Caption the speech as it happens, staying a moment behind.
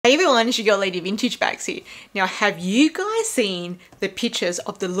Hey everyone, it's your girl Lady Vintage Bags here. Now, have you guys seen the pictures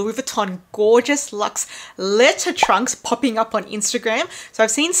of the Louis Vuitton gorgeous luxe letter trunks popping up on Instagram? So I've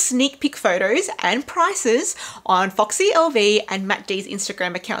seen sneak peek photos and prices on Foxy LV and Matt D's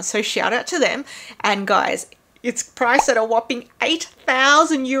Instagram account. So shout out to them. And guys, it's priced at a whopping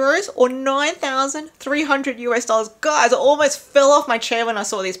 8,000 euros or 9,300 US dollars. Guys, I almost fell off my chair when I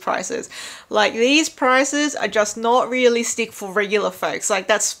saw these prices. Like, these prices are just not realistic for regular folks. Like,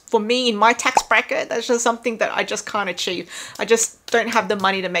 that's, for me, in my tax bracket, that's just something that I just can't achieve. I just don't have the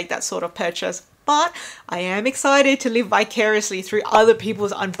money to make that sort of purchase. But I am excited to live vicariously through other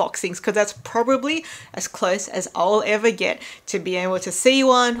people's unboxings, because that's probably as close as I'll ever get to being able to see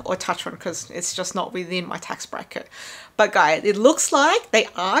one or touch one, because it's just not within my tax bracket. But guys, it looks like they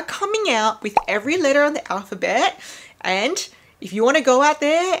are coming out with every letter on the alphabet. And if you want to go out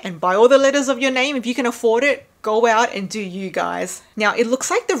there and buy all the letters of your name, if you can afford it, go out and do you guys. Now, it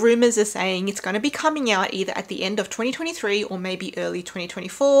looks like the rumors are saying it's going to be coming out either at the end of 2023 or maybe early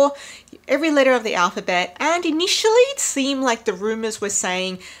 2024. Every letter of the alphabet. And initially it seemed like the rumors were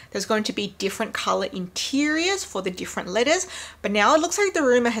saying there's going to be different color interiors for the different letters. But now it looks like the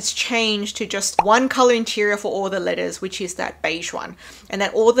rumor has changed to just one color interior for all the letters, which is that beige one. And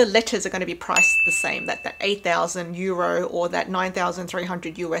that all the letters are going to be priced the same, that 8,000 euro or that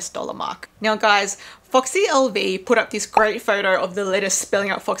 9,300 US dollar mark. Now guys, Foxy LV put up this great photo of the letters spelling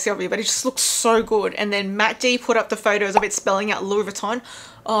out Foxy LV, but it just looks so good. And then Matt D put up the photos of it spelling out Louis Vuitton.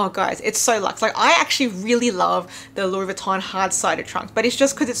 Oh guys, it's so luxe. Like, I actually really love the Louis Vuitton hard-sided trunks, but it's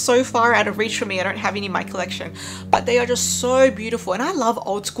just because it's so far out of reach for me. I don't have any in my collection, but they are just so beautiful. And I love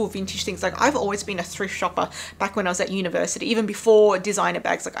old school vintage things. Like, I've always been a thrift shopper back when I was at university, even before designer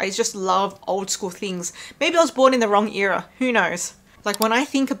bags. Like, I just love old school things. Maybe I was born in the wrong era, who knows? Like, when I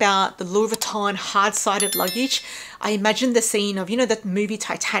think about the Louis Vuitton hard-sided luggage, I imagine the scene of, you know, that movie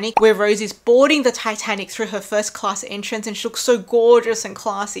Titanic, where Rose is boarding the Titanic through her first class entrance and she looks so gorgeous and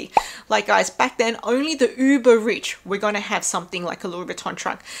classy. Like, guys, back then, only the uber rich were going to have something like a Louis Vuitton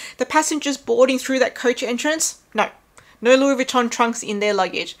trunk. The passengers boarding through that coach entrance, no Louis Vuitton trunks in their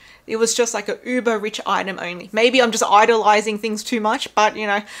luggage. It was just like a uber rich item only. Maybe I'm just idolizing things too much, but you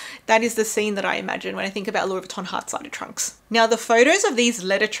know, that is the scene that I imagine when I think about Louis Vuitton hard-sided trunks. Now, the photos of these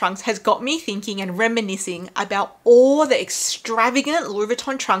letter trunks has got me thinking and reminiscing about all the extravagant Louis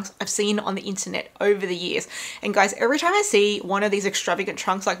Vuitton trunks I've seen on the internet over the years. And guys, every time I see one of these extravagant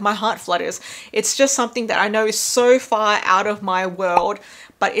trunks, like, my heart flutters. It's just something that I know is so far out of my world,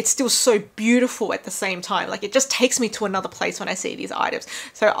 but it's still so beautiful at the same time. Like, it just takes me to another place when I see these items.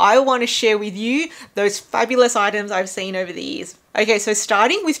 So I want to share with you those fabulous items I've seen over the years. Okay, so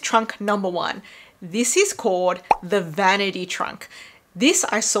starting with trunk number one. This is called the Vanity trunk. This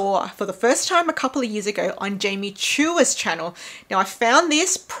I saw for the first time a couple of years ago on Jamie Chewer's channel. Now, I found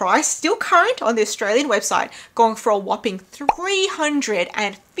this price still current on the Australian website, going for a whopping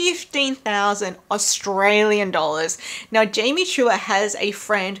 315,000 Australian dollars. Now, Jamie Chewer has a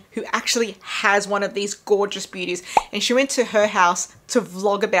friend who actually has one of these gorgeous beauties, and she went to her house to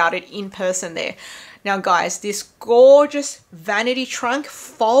vlog about it in person there. Now guys, this gorgeous vanity trunk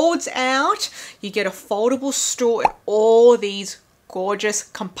folds out. You get a foldable stool and all these gorgeous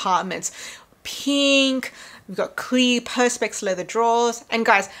compartments. Pink, we've got clear perspex leather drawers. And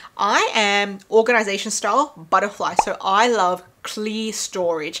guys, I am organization style butterfly, so I love clear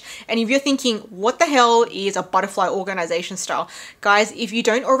storage. And if you're thinking, what the hell is a butterfly organization style? Guys, if you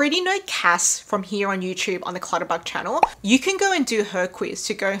don't already know Cass from here on YouTube on the Clutterbug channel, you can go and do her quiz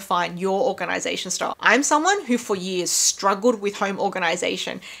to go and find your organization style. I'm someone who for years struggled with home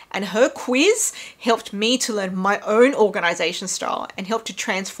organization, and her quiz helped me to learn my own organization style and helped to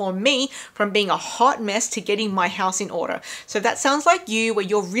transform me from being a hot mess to getting my house in order. So if that sounds like you, where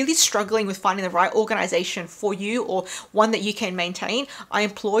you're really struggling with finding the right organization for you, or one that you can maintain, I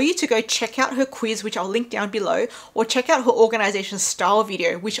implore you to go check out her quiz, which I'll link down below, or check out her organization style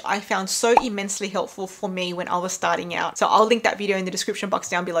video, which I found so immensely helpful for me when I was starting out. So I'll link that video in the description box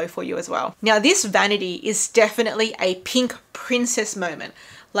down below for you as well. Now, this vanity is definitely a pink princess moment.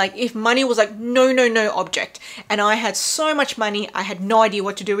 Like, if money was like no object, and I had so much money I had no idea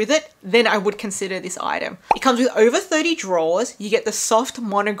what to do with it, then I would consider this item. It comes with over 30 drawers. You get the soft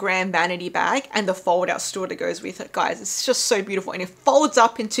monogram vanity bag and the fold out stool that goes with it. Guys, it's just so beautiful, and it folds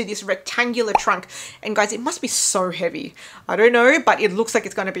up into this rectangular trunk. And guys, it must be so heavy. I don't know, but it looks like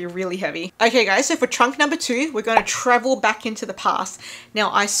it's going to be really heavy. Okay guys, so for trunk number two, we're going to travel back into the past.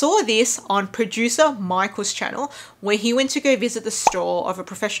 Now, I saw this on producer Michael's channel where he went to go visit the store of a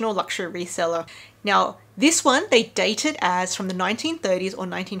professional luxury reseller. Now, this one, they dated as from the 1930s or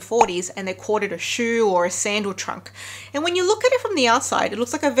 1940s, and they called it a shoe or a sandal trunk. And when you look at it from the outside, it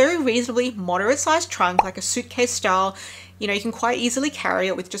looks like a very reasonably moderate sized trunk, like a suitcase style. You know, you can quite easily carry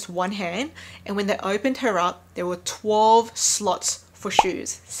it with just one hand. And when they opened her up, there were 12 slots for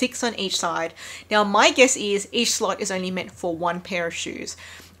shoes, 6 on each side. Now, my guess is each slot is only meant for one pair of shoes.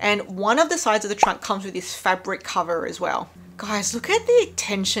 And one of the sides of the trunk comes with this fabric cover as well. Guys, look at the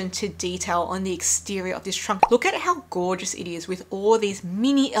attention to detail on the exterior of this trunk. Look at how gorgeous it is with all these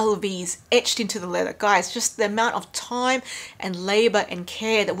mini LVs etched into the leather. Guys, just the amount of time and labor and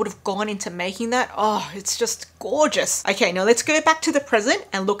care that would have gone into making that. Oh, it's just gorgeous. Okay, now let's go back to the present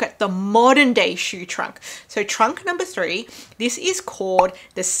and look at the modern day shoe trunk. So trunk number 3, this is called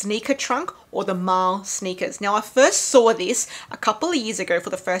the sneaker trunk or the Malle sneakers. Now, I first saw this a couple of years ago for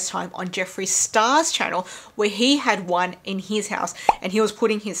the first time on Jeffree Star's channel, where he had one in his house and he was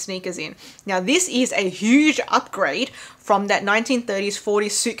putting his sneakers in. Now, this is a huge upgrade from that 1930s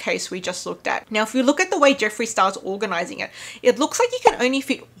 40s suitcase we just looked at. Now, if you look at the way Jeffree Star's organizing it, it looks like you can only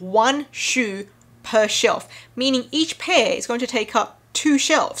fit one shoe per shelf, meaning each pair is going to take up 2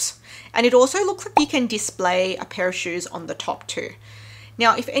 shelves. And it also looks like you can display a pair of shoes on the top too.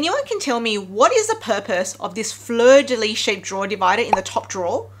 Now, if anyone can tell me what is the purpose of this fleur-de-lis shaped drawer divider in the top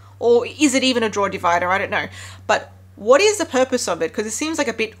drawer, or is it even a drawer divider? I don't know. But what is the purpose of it? Because it seems like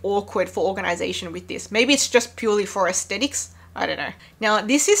a bit awkward for organization with this. Maybe it's just purely for aesthetics. I don't know. Now,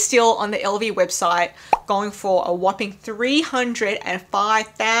 this is still on the LV website, going for a whopping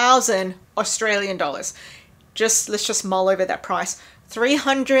 305,000 Australian dollars. Let's just mull over that price.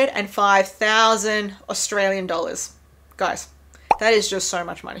 305,000 Australian dollars. Guys, that is just so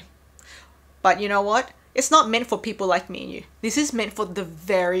much money. But you know what? It's not meant for people like me and you. This is meant for the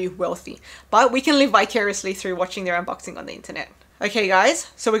very wealthy. But we can live vicariously through watching their unboxing on the internet. Okay,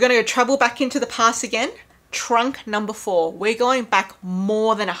 guys, so we're going to travel back into the past again. Trunk number 4. We're going back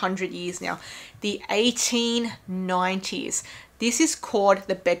more than 100 years now. The 1890s. This is called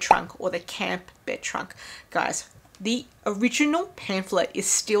the bed trunk or the camp bed trunk. Guys, the original pamphlet is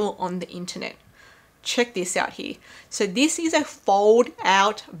still on the internet. Check this out here. So this is a fold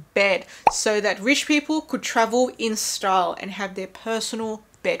out bed so that rich people could travel in style and have their personal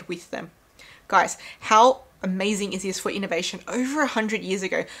bed with them. Guys, how amazing is this for innovation over 100 years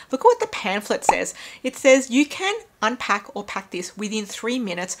ago? Look at what the pamphlet says. It says you can unpack or pack this within 3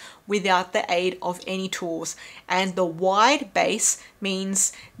 minutes without the aid of any tools. And the wide base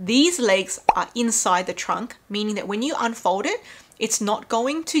means these legs are inside the trunk, meaning that when you unfold it, it's not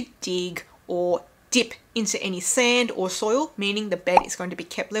going to dig or dip into any sand or soil, meaning the bed is going to be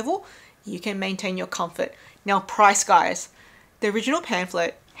kept level. You can maintain your comfort. Now, price, guys. The original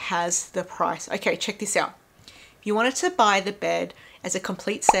pamphlet has the price. Okay, check this out. If you wanted to buy the bed as a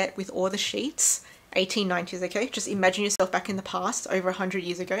complete set with all the sheets, 1890s, okay? Just imagine yourself back in the past, over 100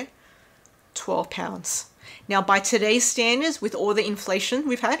 years ago, £12. Now, by today's standards, with all the inflation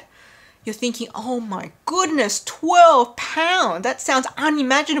we've had, you're thinking, oh my goodness, £12. That sounds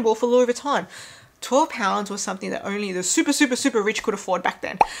unimaginable for Louis Vuitton. £12 was something that only the super, super, super rich could afford back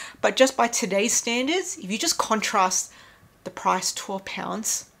then. But just by today's standards, if you just contrast the price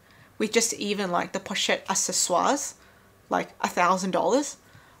 £12 with just even like the pochette accessoires, like $1,000,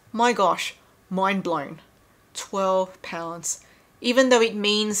 my gosh, mind blown. £12. Even though it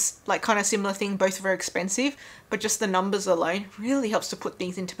means like kind of similar thing, both very expensive, but just the numbers alone really helps to put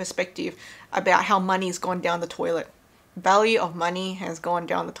things into perspective about how money's gone down the toilet. Value of money has gone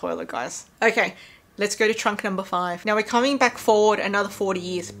down the toilet, guys. Okay, let's go to trunk number 5. Now we're coming back forward another 40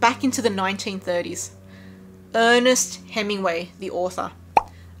 years, back into the 1930s. Ernest Hemingway, the author.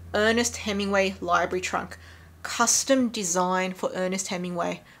 Ernest Hemingway library trunk. Custom design for Ernest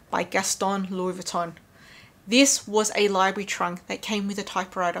Hemingway by Gaston Louis Vuitton. This was a library trunk that came with a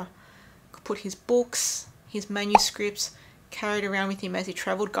typewriter. Could put his books, his manuscripts, carried around with him as he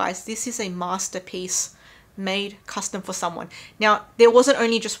traveled. Guys, this is a masterpiece made custom for someone. Now, there wasn't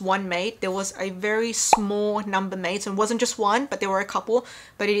only just one made. There was a very small number made. So it wasn't just one, but there were a couple.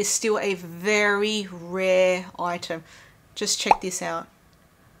 But it is still a very rare item. Just check this out.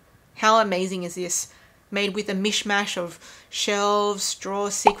 How amazing is this? Made with a mishmash of shelves,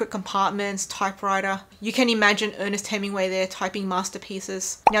 drawers, secret compartments, typewriter. You can imagine Ernest Hemingway there typing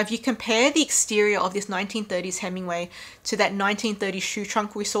masterpieces. Now, if you compare the exterior of this 1930s Hemingway to that 1930s shoe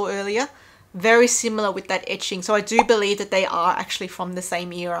trunk we saw earlier, very similar with that etching. So I do believe that they are actually from the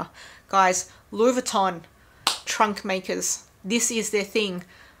same era. Guys, Louis Vuitton, trunk makers, this is their thing.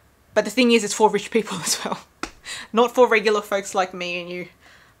 But the thing is, it's for rich people as well. Not for regular folks like me and you.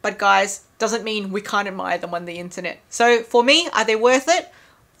 but guys, doesn't mean we can't admire them on the internet. So for me, are they worth it?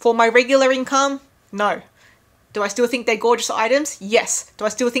 For my regular income, no. Do I still think they're gorgeous items? Yes. Do I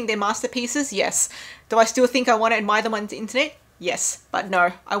still think they're masterpieces? Yes. Do I still think I want to admire them on the internet? Yes. But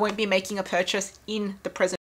no, I won't be making a purchase in the present